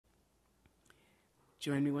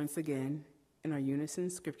Join me once again in our unison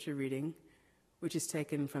scripture reading, which is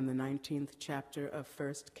taken from the 19th chapter of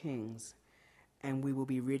 1 Kings, and we will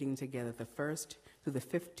be reading together the 1st through the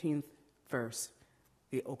 15th verse,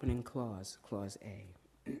 the opening clause, clause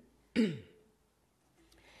A.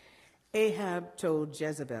 Ahab told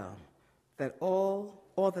Jezebel that all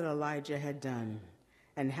that Elijah had done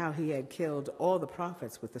and how he had killed all the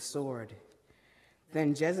prophets with the sword.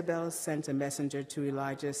 Then Jezebel sent a messenger to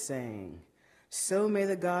Elijah, saying, "So may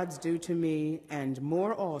the gods do to me, and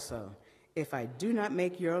more also, if I do not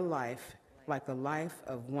make your life like the life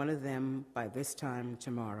of one of them by this time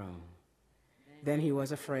tomorrow." Then he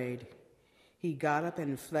was afraid. He got up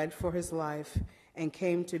and fled for his life and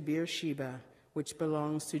came to Beersheba, which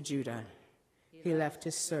belongs to Judah. He left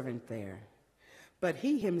his servant there. But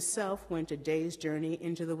he himself went a day's journey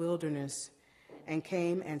into the wilderness and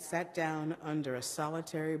came and sat down under a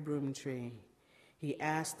solitary broom tree. He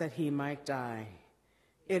asked that he might die.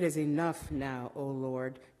 "It is enough now, O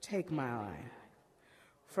Lord, take my life,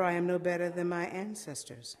 for I am no better than my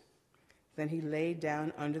ancestors." Then he lay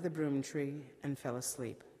down under the broom tree and fell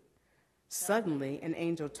asleep. Suddenly an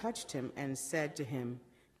angel touched him and said to him,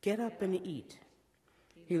 "Get up and eat."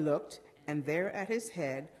 He looked, and there at his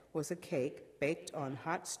head was a cake baked on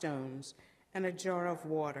hot stones and a jar of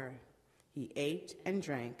water. He ate and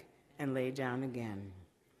drank and lay down again.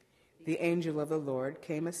 The angel of the Lord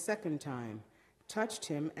came a second time, touched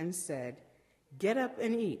him, and said, "Get up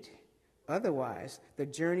and eat, otherwise the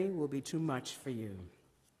journey will be too much for you."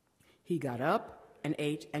 He got up and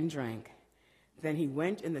ate and drank. Then he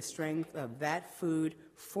went in the strength of that food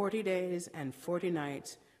 40 days and 40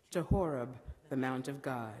 nights to Horeb, the Mount of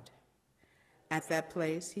God. At that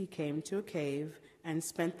place he came to a cave and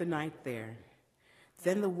spent the night there.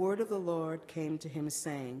 Then the word of the Lord came to him,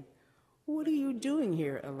 saying, "What are you doing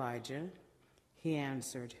here, Elijah?" He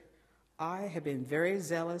answered, "I have been very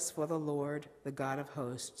zealous for the Lord, the God of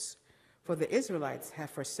hosts. For the Israelites have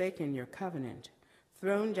forsaken your covenant,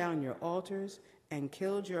 thrown down your altars, and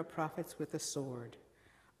killed your prophets with the sword.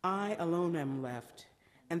 I alone am left,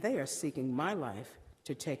 and they are seeking my life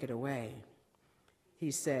to take it away."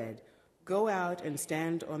 He said, "Go out and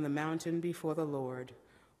stand on the mountain before the Lord,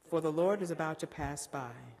 for the Lord is about to pass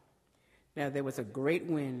by." Now there was a great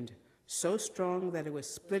wind, so strong that it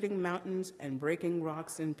was splitting mountains and breaking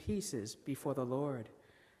rocks in pieces before the Lord.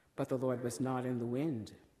 But the Lord was not in the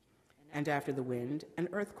wind. And after the wind, an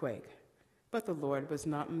earthquake. But the Lord was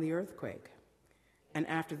not in the earthquake. And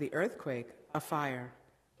after the earthquake, a fire.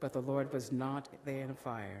 But the Lord was not there in a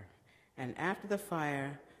fire. And after the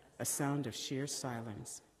fire, a sound of sheer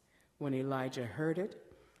silence. When Elijah heard it,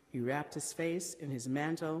 he wrapped his face in his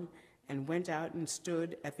mantle and went out and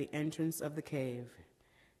stood at the entrance of the cave.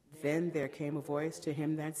 Then there came a voice to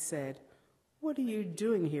him that said, "What are you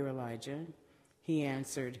doing here, Elijah?" He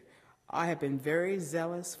answered, "I have been very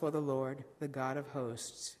zealous for the Lord, the God of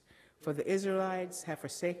hosts. For the Israelites have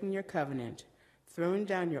forsaken your covenant, thrown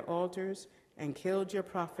down your altars, and killed your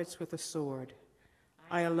prophets with the sword.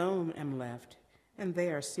 I alone am left, and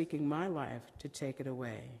they are seeking my life to take it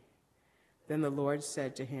away." Then the Lord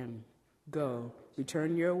said to him, "Go,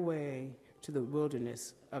 return your way to the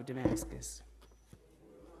wilderness of Damascus."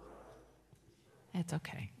 It's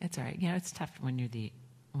okay. It's all right. You know, it's tough when you're the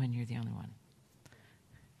only one.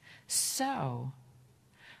 So,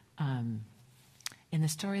 in the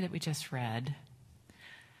story that we just read,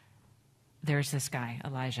 there's this guy,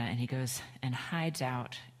 Elijah, and he goes and hides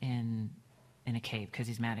out in a cave because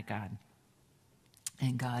he's mad at God.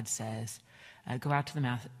 And God says, "Go out to the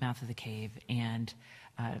mouth of the cave, and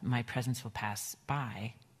my presence will pass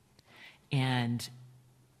by." And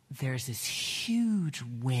there's this huge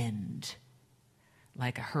wind,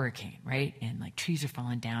 like a hurricane, right? And like trees are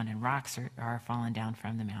falling down and rocks are falling down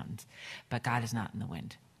from the mountains. But God is not in the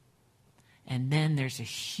wind. And then there's a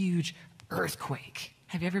huge earthquake.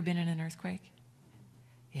 Have you ever been in an earthquake?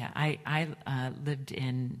 Yeah, I lived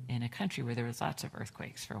in a country where there was lots of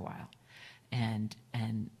earthquakes for a while. And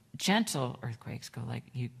gentle earthquakes go like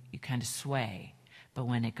you kind of sway. But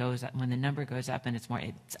when it goes up, when the number goes up and it's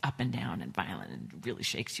up and down and violent and really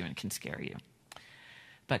shakes you and can scare you.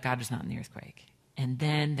 But God was not in the earthquake. And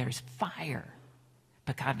then there's fire,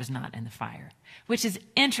 but God was not in the fire, which is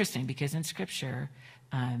interesting because in Scripture,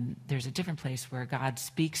 there's a different place where God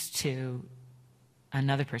speaks to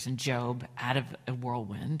another person, Job, out of a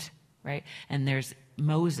whirlwind, right? And there's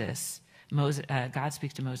Moses. God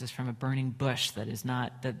speaks to Moses from a burning bush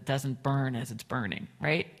that doesn't burn as it's burning,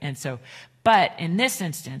 right? And so, but in this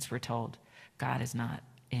instance, we're told God is not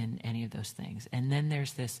in any of those things. And then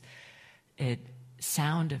there's this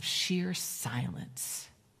sound of sheer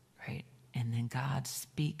silence, right? And then God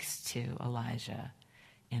speaks to Elijah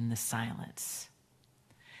in the silence.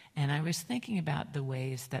 And I was thinking about the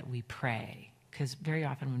ways that we pray, because very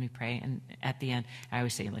often when we pray, and at the end, I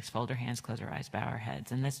always say, let's fold our hands, close our eyes, bow our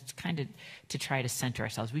heads. And that's kind of to try to center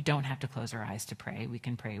ourselves. We don't have to close our eyes to pray. We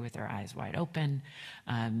can pray with our eyes wide open,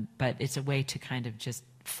 but it's a way to kind of just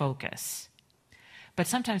focus. But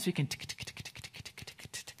sometimes we can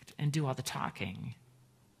and do all the talking.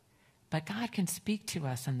 But God can speak to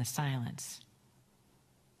us in the silence.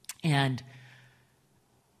 And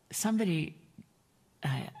somebody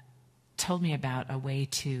told me about a way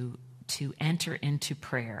to enter into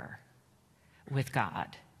prayer with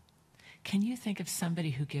God. Can you think of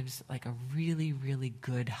somebody who gives like a really, really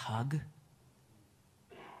good hug?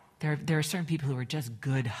 There are certain people who are just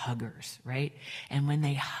good huggers, right? And when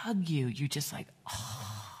they hug you, you're just like,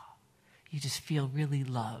 oh, you just feel really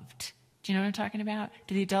loved. Do you know what I'm talking about?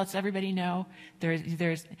 Do the adults, everybody know?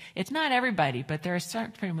 There's it's not everybody, but there are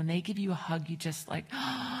certain people, when they give you a hug, you just like,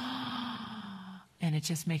 oh, and it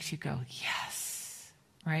just makes you go, yes,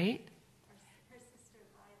 right? Her sister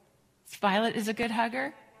Violet. Violet is a good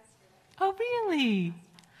hugger? Oh, really?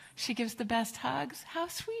 She gives the best hugs? How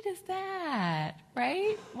sweet is that,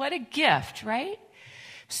 right? What a gift, right?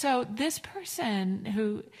 So this person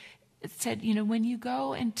who said, when you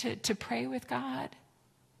go to pray with God,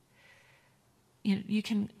 you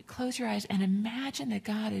can close your eyes and imagine that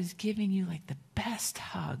God is giving you like the best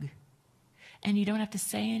hug. And you don't have to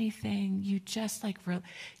say anything. You just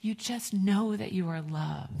you just know that you are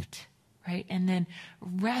loved, right? And then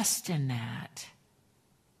rest in that.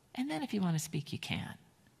 And then if you want to speak, you can.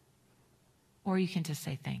 Or you can just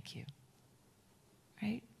say thank you,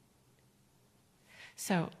 right?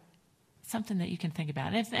 So something that you can think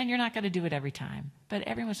about. And you're not going to do it every time. But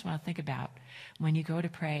every once in a while, think about when you go to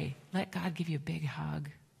pray, let God give you a big hug,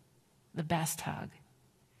 the best hug.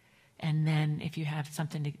 And then if you have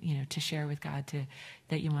something to share with God,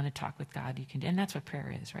 that you want to talk with God, you can do. And that's what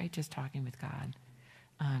prayer is, right? Just talking with God,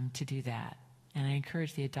 to do that. And I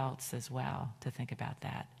encourage the adults as well to think about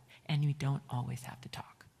that. And you don't always have to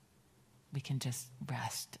talk. We can just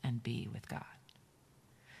rest and be with God.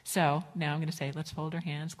 So now I'm going to say, let's fold our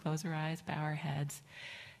hands, close our eyes, bow our heads.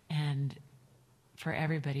 And for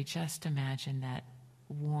everybody, just imagine that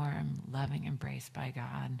warm, loving embrace by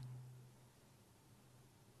God.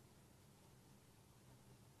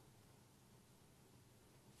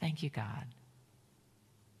 Thank you, God,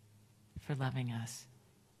 for loving us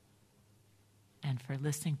and for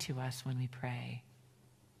listening to us when we pray,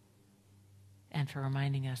 and for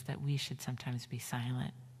reminding us that we should sometimes be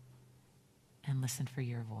silent and listen for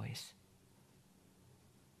your voice.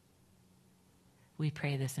 We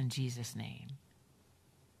pray this in Jesus' name.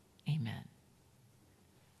 Amen.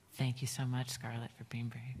 Thank you so much, Scarlett, for being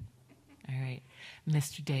brave. All right.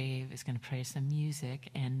 Mr. Dave is going to play some music,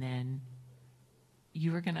 and then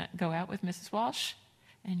you are going to go out with Mrs. Walsh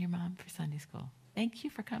and your mom for Sunday school. Thank you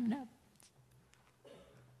for coming up.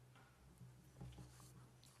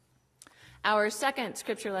 Our second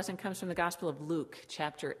scripture lesson comes from the Gospel of Luke,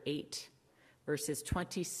 chapter 8, verses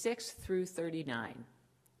 26 through 39.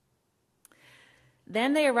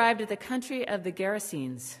 Then they arrived at the country of the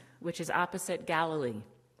Gerasenes, which is opposite Galilee.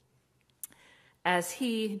 As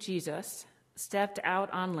he, Jesus, stepped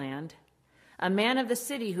out on land, a man of the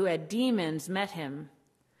city who had demons met him.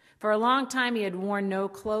 For a long time he had worn no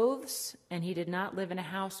clothes, and he did not live in a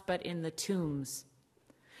house but in the tombs.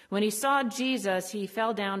 When he saw Jesus, he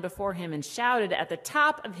fell down before him and shouted at the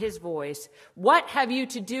top of his voice, "What have you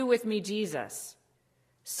to do with me, Jesus,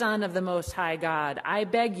 Son of the Most High God? I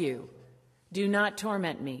beg you, do not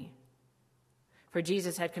torment me." For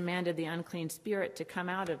Jesus had commanded the unclean spirit to come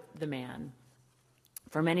out of the man.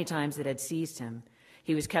 For many times it had seized him.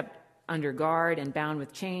 He was kept under guard and bound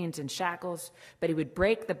with chains and shackles, but he would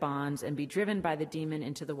break the bonds and be driven by the demon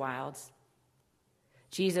into the wilds.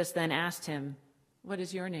 Jesus then asked him, "What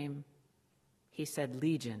is your name?" He said,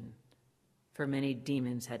 "Legion," for many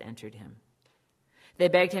demons had entered him. They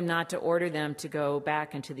begged him not to order them to go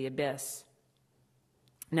back into the abyss.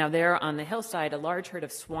 Now there on the hillside, a large herd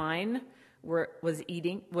of swine was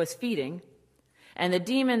feeding, and the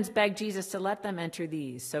demons begged Jesus to let them enter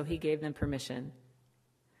these, so he gave them permission.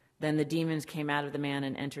 Then the demons came out of the man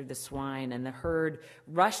and entered the swine, and the herd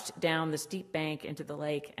rushed down the steep bank into the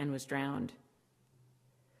lake and was drowned.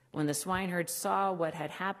 When the swineherd saw what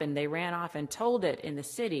had happened, they ran off and told it in the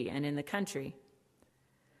city and in the country.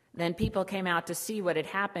 Then people came out to see what had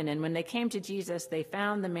happened, and when they came to Jesus, they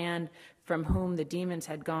found the man from whom the demons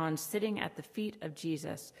had gone sitting at the feet of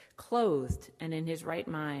Jesus, clothed and in his right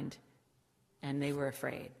mind, and they were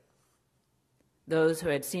afraid. Those who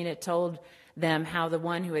had seen it told them how the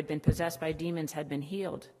one who had been possessed by demons had been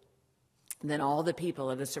healed. Then all the people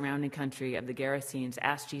of the surrounding country of the Gerasenes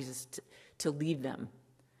asked Jesus to leave them,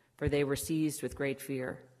 for they were seized with great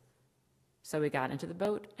fear. So he got into the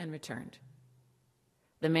boat and returned.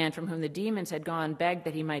 The man from whom the demons had gone begged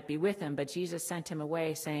that he might be with him, but Jesus sent him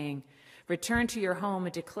away, saying, "Return to your home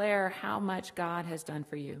and declare how much God has done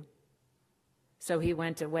for you." So he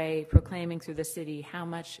went away, proclaiming through the city how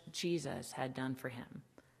much Jesus had done for him.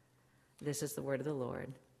 This is the word of the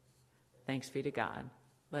Lord. Thanks be to God.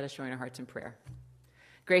 Let us join our hearts in prayer.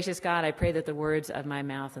 Gracious God, I pray that the words of my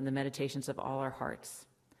mouth and the meditations of all our hearts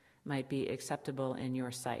might be acceptable in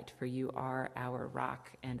your sight, for you are our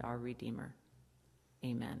rock and our Redeemer.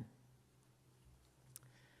 Amen.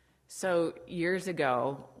 So years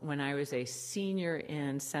ago, when I was a senior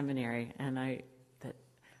in seminary, and I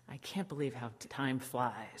can't believe how time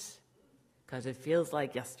flies, because it feels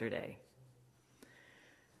like yesterday.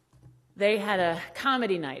 They had a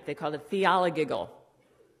comedy night. They called it Theologiggle.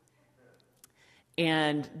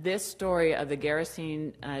 And this story of the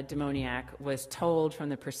Gerasene demoniac was told from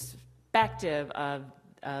the perspective of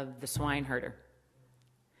the swineherder.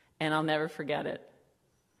 And I'll never forget it.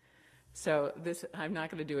 So I'm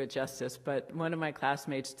not going to do it justice, but one of my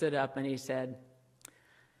classmates stood up and he said,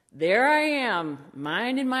 "There I am,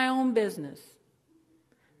 minding my own business.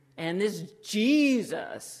 And this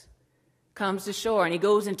Jesus comes to shore and he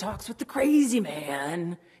goes and talks with the crazy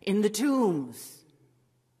man in the tombs.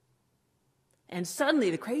 And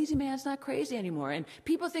suddenly the crazy man's not crazy anymore. And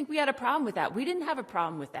people think we had a problem with that. We didn't have a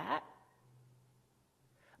problem with that.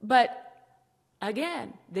 But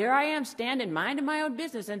again, there I am standing, minding my own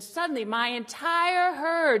business, and suddenly my entire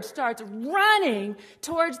herd starts running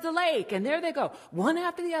towards the lake. And there they go, one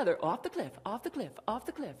after the other, off the cliff, off the cliff, off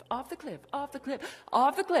the cliff, off the cliff, off the cliff,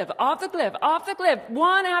 off the cliff, off the cliff, off the cliff,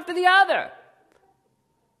 one after the other.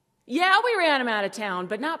 Yeah, we ran him out of town,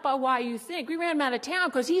 but not by why you think. We ran him out of town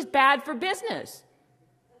because he's bad for business.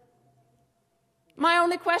 My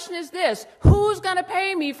only question is this: who's going to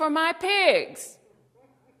pay me for my pigs?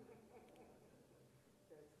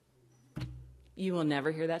 You will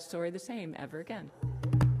never hear that story the same ever again.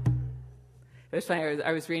 It was funny.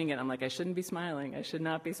 I was reading it. I'm like, I shouldn't be smiling. I should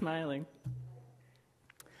not be smiling.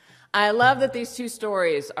 I love that these two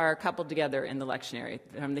stories are coupled together in the lectionary.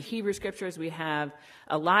 From the Hebrew scriptures, we have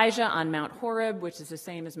Elijah on Mount Horeb, which is the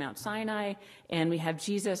same as Mount Sinai, and we have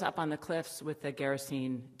Jesus up on the cliffs with the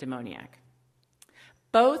Gerasene demoniac.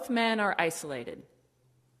 Both men are isolated.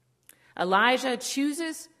 Elijah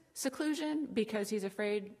chooses seclusion because he's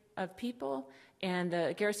afraid of people, and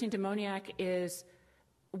the Gerasene demoniac is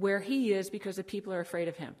where he is because the people are afraid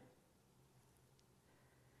of him.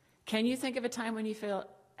 Can you think of a time when you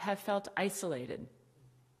have felt isolated?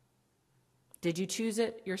 Did you choose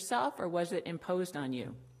it yourself, or was it imposed on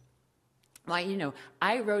you? Well,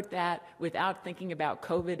 I wrote that without thinking about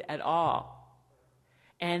COVID at all.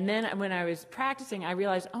 And then when I was practicing, I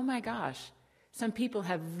realized, oh my gosh, some people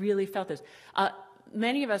have really felt this.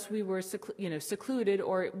 Many of us, we were secluded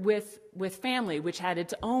or with family, which had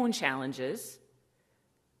its own challenges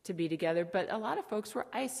to be together, but a lot of folks were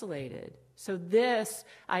isolated. So that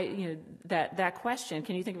question,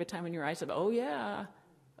 can you think of a time when you were isolated?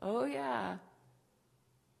 Oh yeah.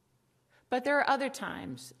 But there are other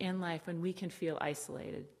times in life when we can feel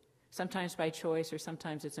isolated, sometimes by choice or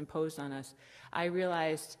sometimes it's imposed on us. I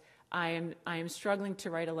realized I am struggling to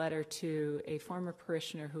write a letter to a former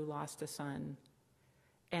parishioner who lost a son.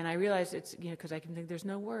 And I realized it's, because I can think there's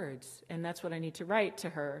no words. And that's what I need to write to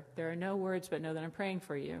her. There are no words, but know that I'm praying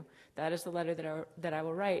for you. That is the letter that I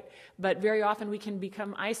will write. But very often we can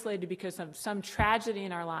become isolated because of some tragedy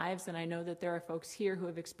in our lives. And I know that there are folks here who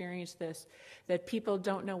have experienced this, that people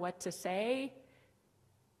don't know what to say.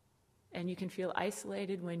 And you can feel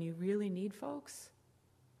isolated when you really need folks.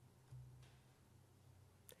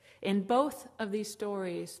 In both of these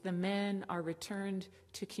stories, the men are returned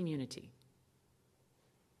to community.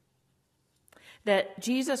 That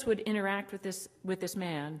Jesus would interact with this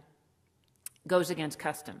man goes against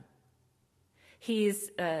custom. He's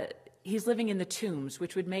living in the tombs,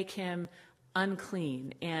 which would make him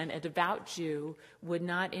unclean, and a devout Jew would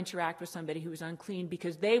not interact with somebody who was unclean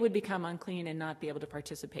because they would become unclean and not be able to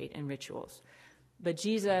participate in rituals. But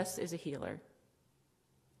Jesus is a healer,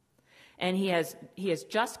 and he has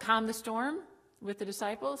just calmed the storm with the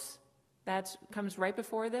disciples. That comes right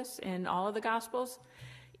before this in all of the Gospels.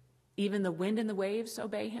 Even the wind and the waves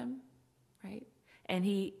obey him, right? And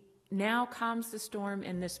he now calms the storm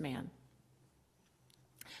in this man.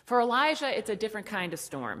 For Elijah, it's a different kind of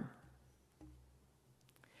storm.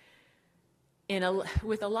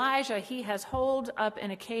 With Elijah, he has holed up in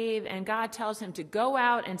a cave, and God tells him to go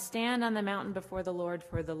out and stand on the mountain before the Lord,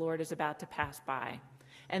 for the Lord is about to pass by.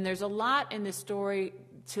 And there's a lot in this story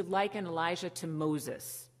to liken Elijah to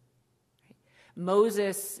Moses.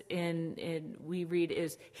 Moses, we read,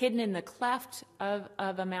 is hidden in the cleft of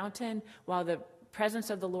a mountain while the presence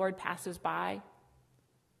of the Lord passes by.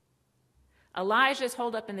 Elijah is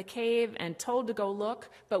holed up in the cave and told to go look,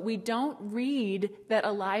 but we don't read that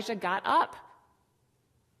Elijah got up.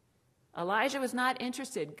 Elijah was not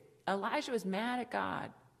interested. Elijah was mad at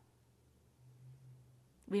God.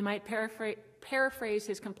 We might paraphrase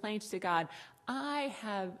his complaints to God. I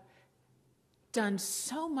have done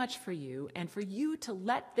so much for you, and for you to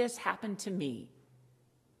let this happen to me.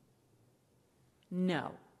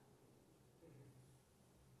 No.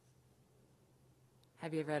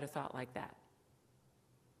 Have you ever had a thought like that?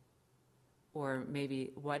 Or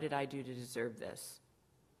maybe, what did I do to deserve this?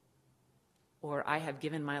 Or, I have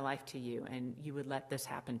given my life to you, and you would let this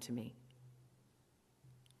happen to me.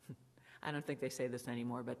 I don't think they say this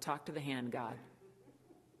anymore, but talk to the hand, God.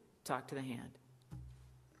 Talk to the hand.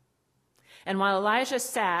 And while Elijah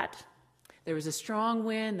sat, there was a strong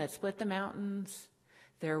wind that split the mountains.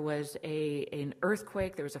 There was an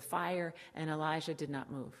earthquake. There was a fire, and Elijah did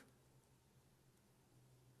not move.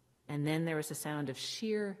 And then there was a sound of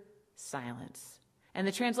sheer silence. And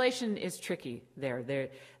the translation is tricky there.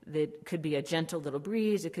 There could be a gentle little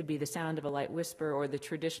breeze. It could be the sound of a light whisper or the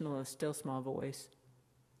traditional still small voice.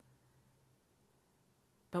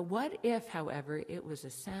 But what if, however, it was a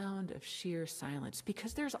sound of sheer silence?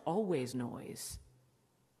 Because there's always noise.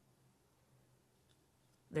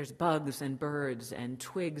 There's bugs and birds and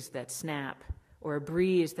twigs that snap, or a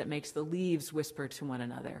breeze that makes the leaves whisper to one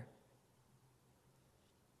another.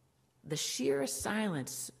 The sheer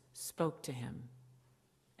silence spoke to him,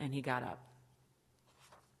 and he got up.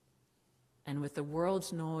 And with the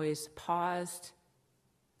world's noise paused,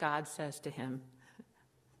 God says to him,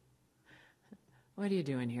 "What are you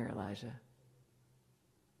doing here, Elijah?"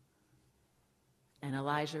 And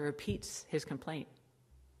Elijah repeats his complaint.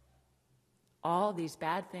 All these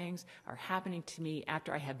bad things are happening to me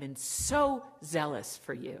after I have been so zealous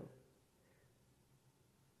for you.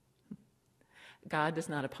 God does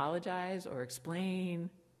not apologize or explain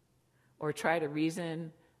or try to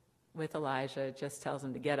reason with Elijah, just tells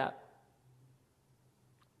him to get up.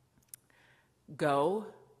 Go,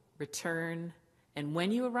 return, and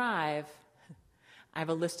when you arrive, I have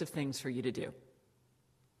a list of things for you to do.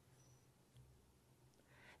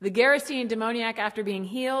 The Gerasene demoniac, after being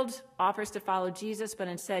healed, offers to follow Jesus, but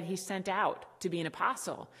instead he's sent out to be an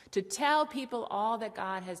apostle, to tell people all that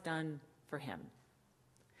God has done for him.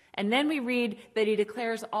 And then we read that he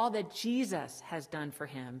declares all that Jesus has done for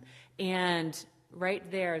him. And right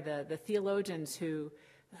there, the theologians who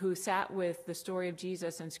sat with the story of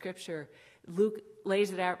Jesus in Scripture, Luke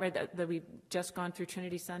lays it out right that we've just gone through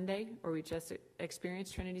Trinity Sunday, or we just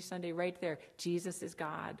experienced Trinity Sunday. Right there, Jesus is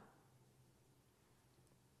God.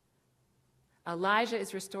 Elijah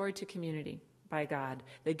is restored to community by God.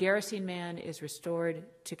 The Gerasene man is restored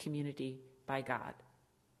to community by God,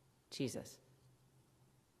 Jesus.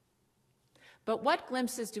 But what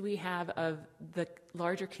glimpses do we have of the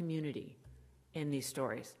larger community in these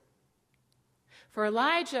stories? For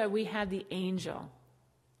Elijah, we have the angel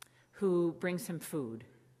who brings him food.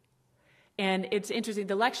 And it's interesting,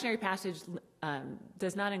 the lectionary passage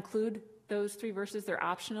does not include those 3 verses. They're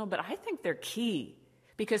optional, but I think they're key.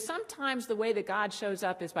 Because sometimes the way that God shows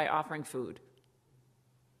up is by offering food.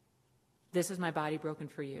 This is my body broken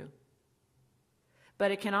for you.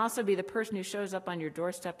 But it can also be the person who shows up on your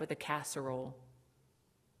doorstep with a casserole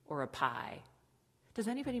or a pie. Does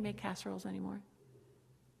anybody make casseroles anymore?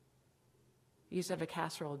 You used to have a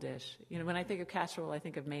casserole dish. You know, when I think of casserole, I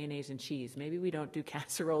think of mayonnaise and cheese. Maybe we don't do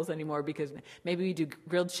casseroles anymore because maybe we do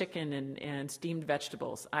grilled chicken and steamed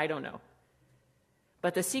vegetables. I don't know.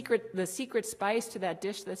 But the secret spice to that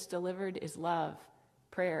dish that's delivered is love,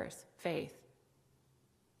 prayers, faith.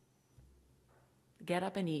 Get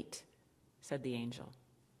up and eat, said the angel.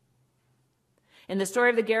 In the story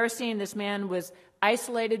of the Gerasene, this man was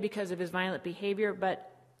isolated because of his violent behavior, but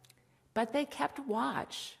they kept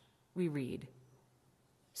watch, we read.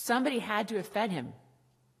 Somebody had to have fed him.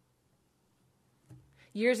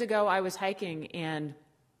 Years ago, I was hiking, and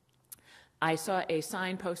I saw a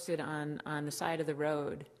sign posted on the side of the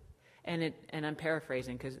road, and I'm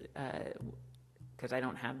paraphrasing because I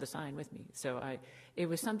don't have the sign with me. So it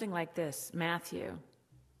was something like this: Matthew,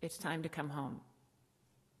 it's time to come home.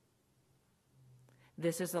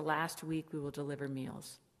 This is the last week we will deliver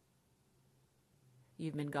meals.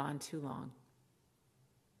 You've been gone too long.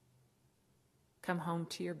 Come home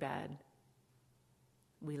to your bed.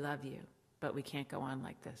 We love you, but we can't go on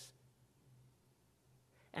like this.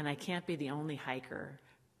 And I can't be the only hiker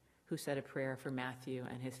who said a prayer for Matthew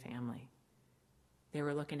and his family. They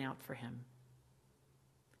were looking out for him.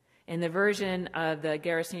 In the version of the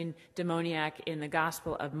Gerasene demoniac in the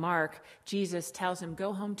Gospel of Mark, Jesus tells him,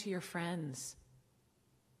 go home to your friends.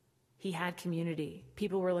 He had community.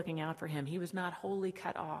 People were looking out for him. He was not wholly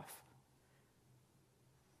cut off.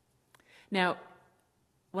 Now,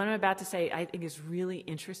 what I'm about to say, I think is really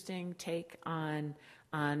interesting take on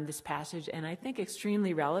this passage, and I think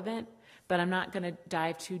extremely relevant, but I'm not going to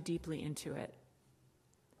dive too deeply into it.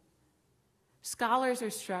 Scholars are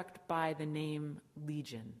struck by the name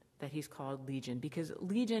Legion, that he's called Legion, because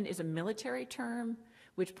Legion is a military term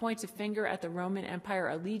which points a finger at the Roman Empire.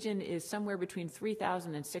 A legion is somewhere between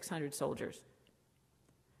 3,000 and 600 soldiers.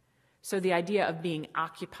 So the idea of being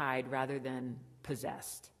occupied rather than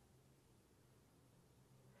possessed.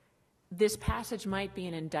 This passage might be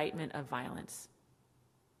an indictment of violence.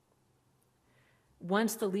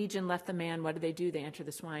 Once the legion left the man, what do? They enter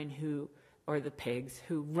the swine or the pigs,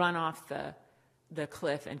 who run off the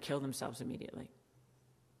cliff and kill themselves immediately.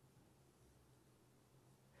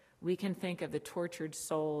 We can think of the tortured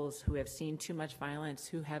souls who have seen too much violence,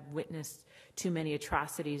 who have witnessed too many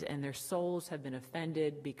atrocities, and their souls have been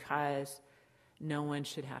offended because no one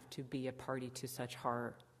should have to be a party to such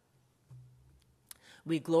horror.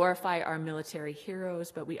 We glorify our military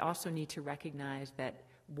heroes, but we also need to recognize that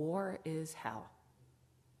war is hell.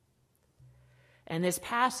 And this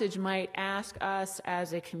passage might ask us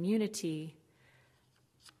as a community,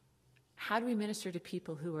 how do we minister to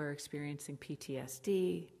people who are experiencing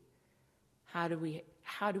PTSD? How do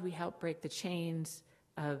we help break the chains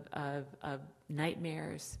of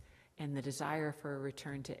nightmares and the desire for a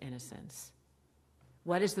return to innocence?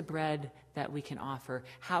 What is the bread that we can offer?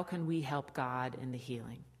 How can we help God in the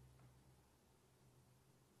healing?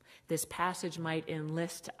 This passage might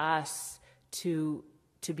enlist us to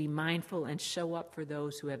be mindful and show up for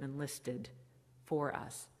those who have enlisted for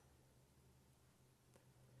us.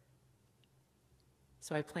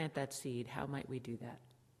 So I plant that seed. How might we do that?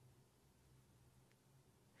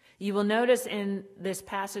 You will notice in this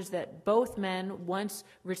passage that both men, once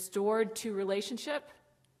restored to relationship,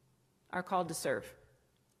 are called to serve.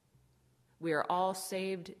 We are all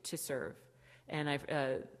saved to serve. And I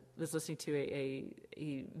was listening to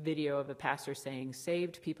a video of a pastor saying,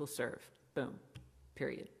 saved people serve. Boom.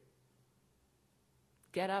 Period.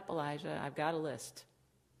 Get up, Elijah. I've got a list.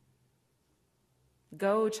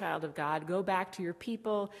 Go, child of God. Go back to your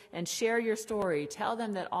people and share your story. Tell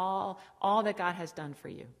them that all that God has done for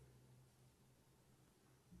you.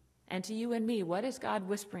 And to you and me, what is God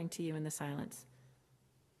whispering to you in the silence?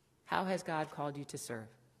 How has God called you to serve?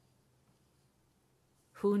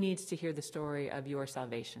 Who needs to hear the story of your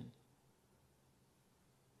salvation?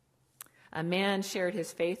 A man shared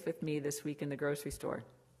his faith with me this week in the grocery store.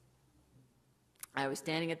 I was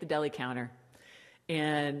standing at the deli counter,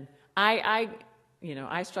 and I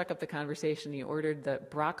struck up the conversation. He ordered the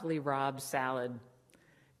broccoli rabe salad,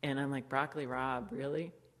 and I'm like, broccoli rabe,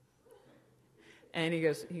 really? And he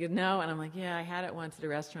goes, no. And I'm like, yeah, I had it once at a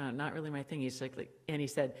restaurant. Not really my thing. He's like, and he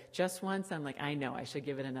said, just once? I'm like, I know, I should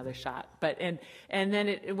give it another shot. And then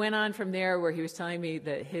it went on from there, where he was telling me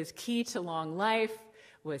that his key to long life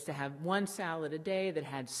was to have one salad a day that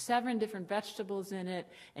had 7 different vegetables in it.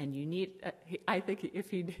 And you need, I think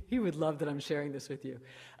if he would love that I'm sharing this with you.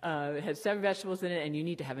 It had 7 vegetables in it, and you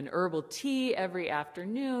need to have an herbal tea every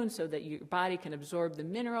afternoon so that your body can absorb the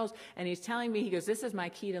minerals. And he's telling me, he goes, this is my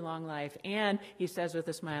key to long life. And he says with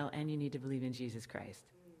a smile, and you need to believe in Jesus Christ.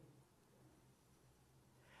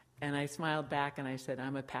 And I smiled back and I said,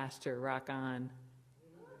 I'm a pastor, rock on.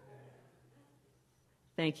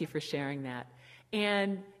 Thank you for sharing that.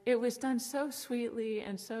 And it was done so sweetly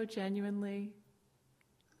and so genuinely.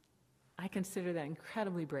 I consider that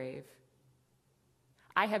incredibly brave.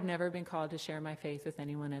 I have never been called to share my faith with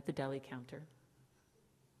anyone at the deli counter.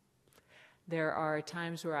 There are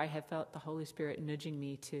times where I have felt the Holy Spirit nudging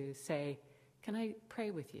me to say, can I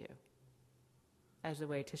pray with you? As a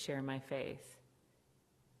way to share my faith.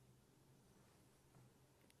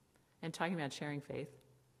 And talking about sharing faith,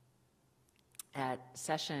 at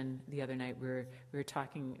session the other night, we were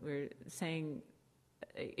saying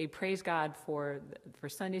a praise God for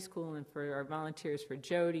Sunday school and for our volunteers, for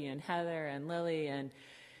Jody and Heather and Lily,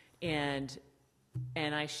 and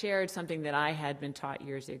I shared something that I had been taught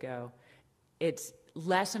years ago. It's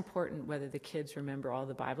less important whether the kids remember all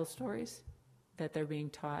the Bible stories that they're being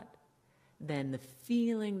taught than the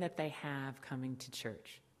feeling that they have coming to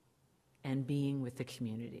church and being with the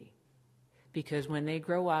community. Because when they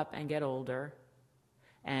grow up and get older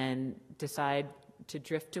and decide to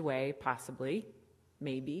drift away, possibly,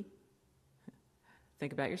 maybe,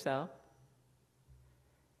 think about yourself,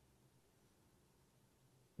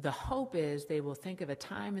 the hope is they will think of a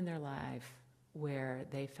time in their life where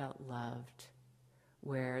they felt loved,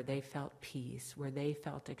 where they felt peace, where they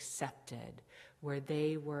felt accepted, where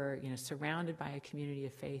they were, surrounded by a community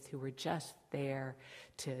of faith who were just there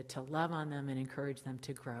to love on them and encourage them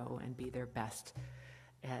to grow and be their best,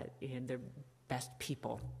 their best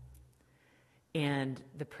people. And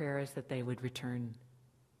the prayer is that they would return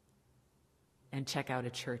and check out a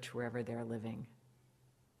church wherever they're living.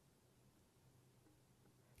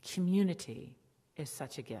 Community is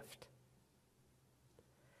such a gift.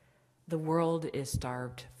 The world is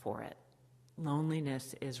starved for it.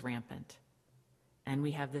 Loneliness is rampant. And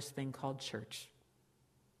we have this thing called church.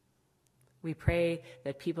 We pray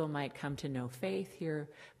that people might come to know faith here,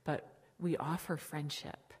 but we offer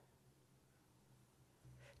friendship.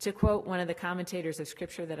 To quote one of the commentators of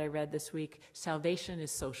Scripture that I read this week, salvation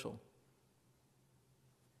is social.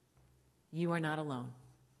 You are not alone.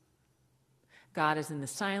 God is in the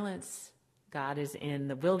silence. God is in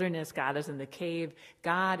the wilderness. God is in the cave.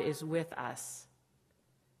 God is with us.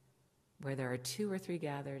 Where there are 2 or 3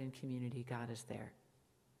 gathered in community, God is there.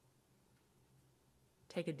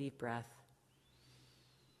 Take a deep breath.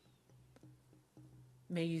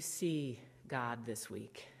 May you see God this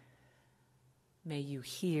week. May you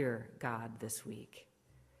hear God this week.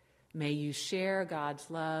 May you share God's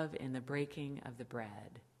love in the breaking of the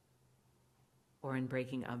bread or in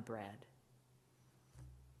breaking of bread.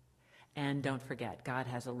 And don't forget, God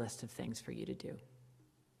has a list of things for you to do.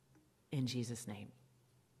 In Jesus' name,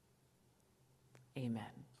 amen.